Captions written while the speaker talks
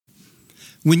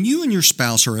When you and your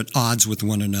spouse are at odds with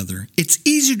one another, it's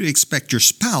easy to expect your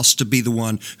spouse to be the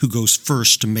one who goes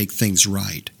first to make things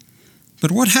right.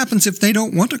 But what happens if they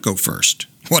don't want to go first?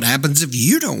 What happens if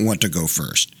you don't want to go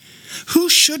first? Who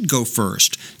should go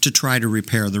first to try to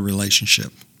repair the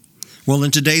relationship? Well, in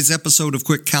today's episode of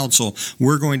Quick Counsel,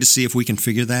 we're going to see if we can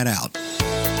figure that out.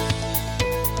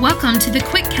 Welcome to the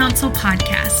Quick Counsel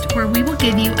podcast, where we will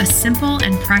give you a simple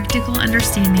and practical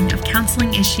understanding of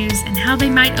counseling issues and how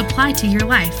they might apply to your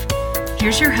life.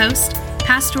 Here's your host,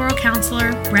 Pastoral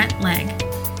Counselor Brett Legg.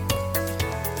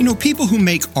 People who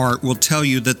make art will tell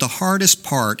you that the hardest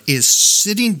part is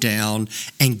sitting down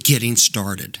and getting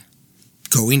started.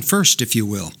 Going first, if you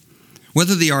will.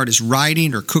 Whether the art is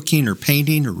writing or cooking or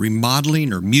painting or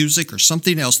remodeling or music or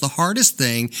something else, the hardest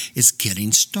thing is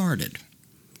getting started.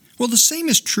 Well, the same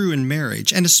is true in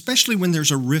marriage, and especially when there's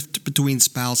a rift between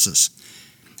spouses.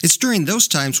 It's during those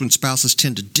times when spouses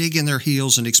tend to dig in their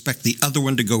heels and expect the other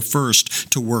one to go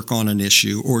first to work on an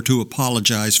issue, or to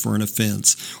apologize for an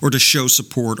offense, or to show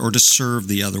support, or to serve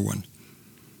the other one.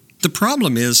 The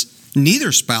problem is,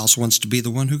 neither spouse wants to be the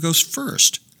one who goes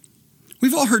first.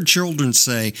 We've all heard children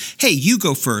say, "Hey, you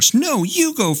go first." "No,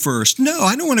 you go first." "No,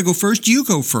 I don't want to go first. You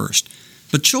go first."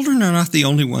 But children are not the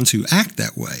only ones who act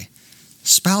that way.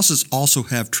 Spouses also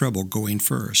have trouble going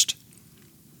first.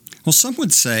 Well, some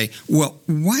would say, well,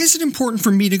 why is it important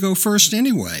for me to go first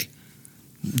anyway?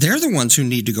 They're the ones who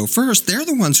need to go first. They're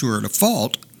the ones who are at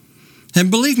fault. And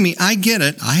believe me, I get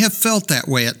it. I have felt that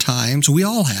way at times. We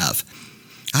all have.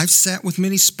 I've sat with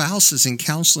many spouses in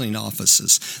counseling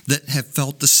offices that have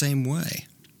felt the same way.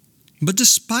 But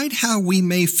despite how we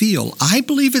may feel, I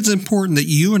believe it's important that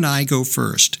you and I go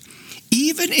first,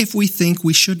 even if we think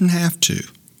we shouldn't have to.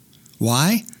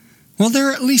 Why? Well, there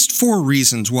are at least 4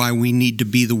 reasons why we need to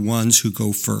be the ones who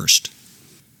go first.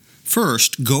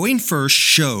 First, going first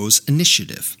shows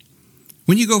initiative.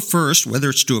 When you go first,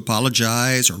 whether it's to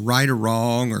apologize or right or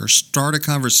wrong or start a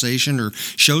conversation or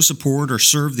show support or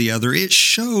serve the other, it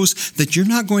shows that you're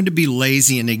not going to be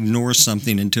lazy and ignore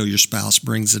something until your spouse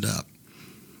brings it up.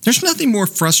 There's nothing more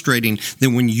frustrating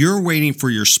than when you're waiting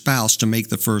for your spouse to make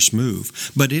the first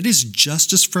move, but it is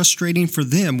just as frustrating for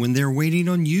them when they're waiting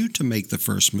on you to make the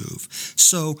first move.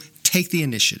 So take the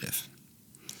initiative.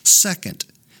 Second,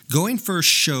 going first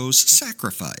shows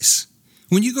sacrifice.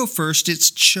 When you go first, it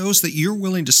shows that you're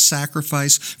willing to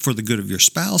sacrifice for the good of your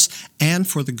spouse and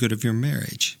for the good of your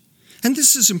marriage. And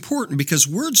this is important because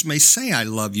words may say "I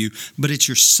love you," but it's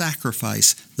your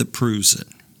sacrifice that proves it.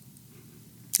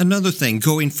 Another thing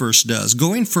going first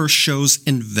shows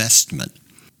investment.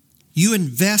 You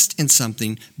invest in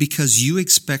something because you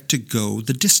expect to go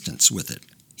the distance with it.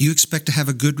 You expect to have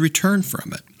a good return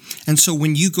from it. And so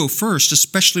when you go first,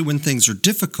 especially when things are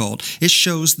difficult, it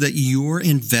shows that you're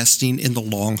investing in the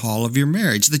long haul of your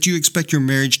marriage, that you expect your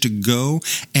marriage to go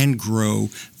and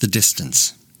grow the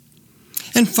distance.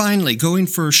 And finally, going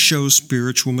first shows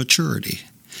spiritual maturity.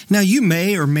 Now, you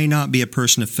may or may not be a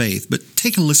person of faith, but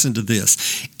take a listen to this.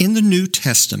 In the New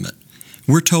Testament,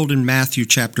 we're told in Matthew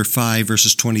chapter 5,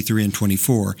 verses 23 and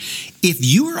 24, if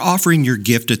you are offering your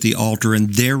gift at the altar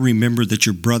and there remember that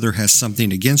your brother has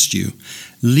something against you,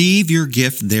 leave your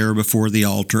gift there before the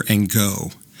altar and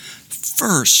go.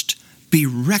 First, be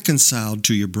reconciled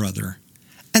to your brother,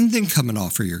 and then come and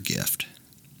offer your gift.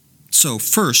 So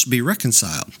first, be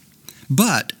reconciled.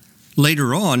 But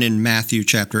later on in Matthew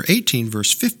chapter 18,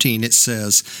 verse 15, it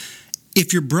says,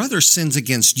 if your brother sins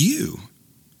against you,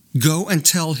 go and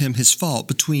tell him his fault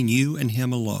between you and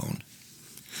him alone.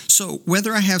 So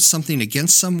whether I have something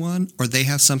against someone or they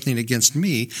have something against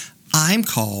me, I'm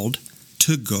called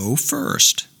to go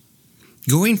first.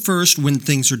 Going first when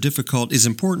things are difficult is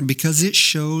important because it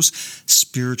shows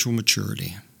spiritual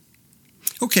maturity.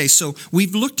 Okay, so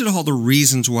we've looked at all the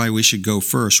reasons why we should go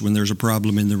first when there's a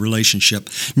problem in the relationship.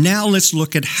 Now let's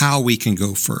look at how we can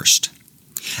go first.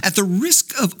 At the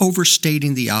risk of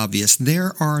overstating the obvious,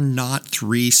 there are not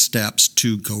 3 steps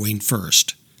to going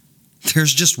first.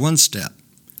 There's just one step.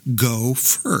 Go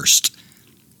first.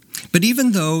 But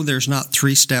even though there's not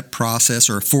 3-step process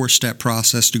or a 4-step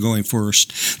process to going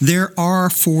first, there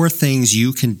are 4 things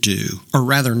you can do, or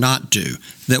rather not do,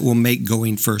 that will make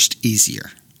going first easier.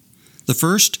 The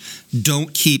first,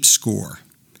 don't keep score.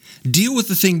 Deal with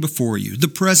the thing before you, the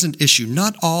present issue,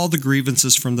 not all the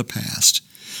grievances from the past.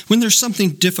 When there's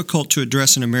something difficult to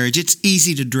address in a marriage, it's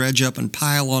easy to dredge up and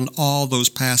pile on all those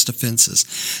past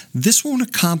offenses. This won't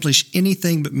accomplish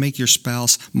anything but make your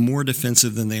spouse more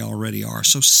defensive than they already are,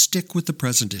 so stick with the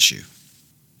present issue.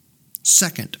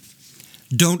 Second,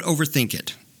 don't overthink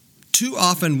it. Too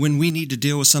often when we need to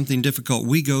deal with something difficult,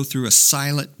 we go through a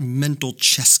silent mental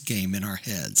chess game in our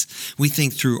heads. We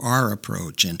think through our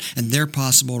approach and their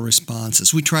possible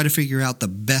responses. We try to figure out the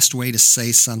best way to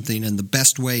say something and the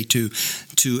best way to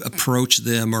approach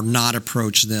them or not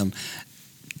approach them.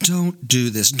 Don't do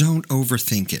this. Don't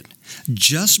overthink it.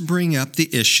 Just bring up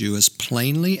the issue as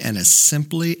plainly and as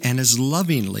simply and as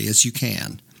lovingly as you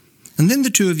can. And then the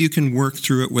two of you can work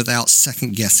through it without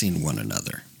second-guessing one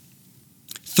another.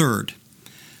 Third,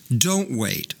 don't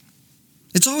wait.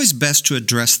 It's always best to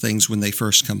address things when they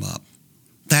first come up.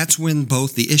 That's when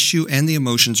both the issue and the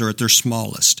emotions are at their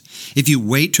smallest. If you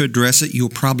wait to address it, you'll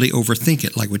probably overthink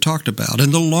it, like we talked about.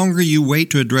 And the longer you wait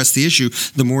to address the issue,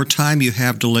 the more time you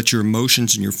have to let your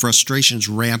emotions and your frustrations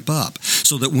ramp up,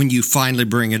 so that when you finally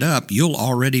bring it up, you'll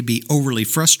already be overly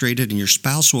frustrated and your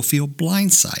spouse will feel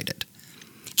blindsided.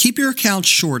 Keep your accounts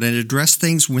short and address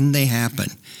things when they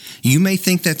happen. You may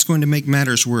think that's going to make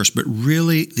matters worse, but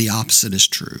really the opposite is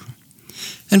true.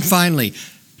 And finally,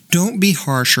 don't be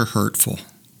harsh or hurtful.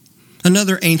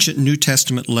 Another ancient New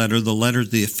Testament letter, the letter to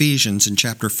the Ephesians in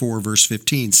chapter 4, verse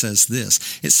 15, says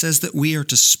this. It says that we are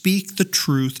to speak the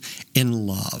truth in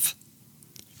love.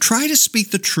 Try to speak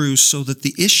the truth so that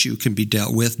the issue can be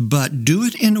dealt with, but do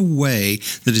it in a way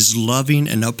that is loving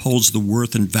and upholds the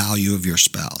worth and value of your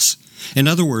spouse. In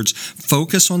other words,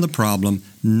 focus on the problem,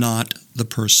 not the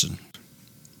person.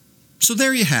 So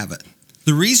there you have it.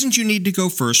 The reasons you need to go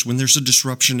first when there's a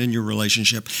disruption in your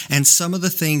relationship, and some of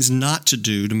the things not to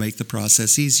do to make the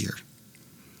process easier.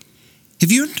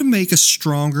 If you want to make a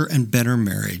stronger and better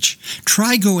marriage,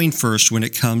 try going first when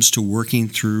it comes to working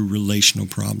through relational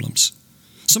problems.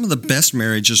 Some of the best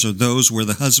marriages are those where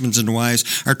the husbands and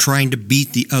wives are trying to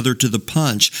beat the other to the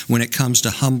punch when it comes to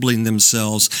humbling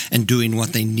themselves and doing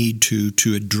what they need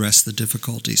to address the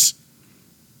difficulties.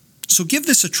 So give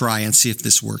this a try and see if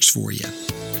this works for you.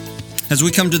 As we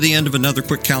come to the end of another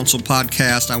Quick Counsel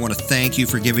podcast, I want to thank you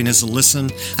for giving us a listen.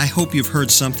 I hope you've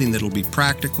heard something that will be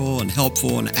practical and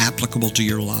helpful and applicable to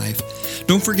your life.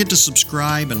 Don't forget to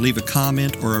subscribe and leave a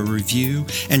comment or a review,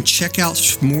 and check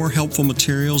out more helpful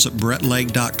materials at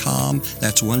brettlegg.com.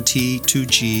 That's 1 T, 2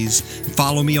 G's.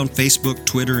 Follow me on Facebook,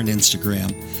 Twitter, and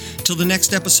Instagram. Till the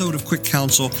next episode of Quick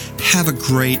Counsel, have a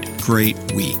great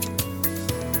week.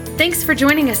 Thanks for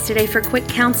joining us today for Quick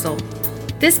Counsel.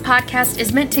 This podcast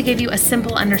is meant to give you a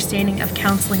simple understanding of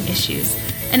counseling issues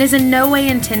and is in no way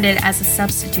intended as a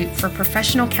substitute for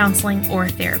professional counseling or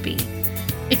therapy.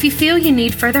 If you feel you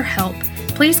need further help,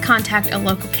 please contact a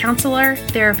local counselor,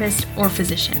 therapist, or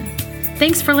physician.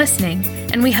 Thanks for listening,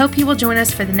 and we hope you will join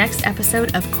us for the next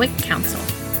episode of Quick Counsel.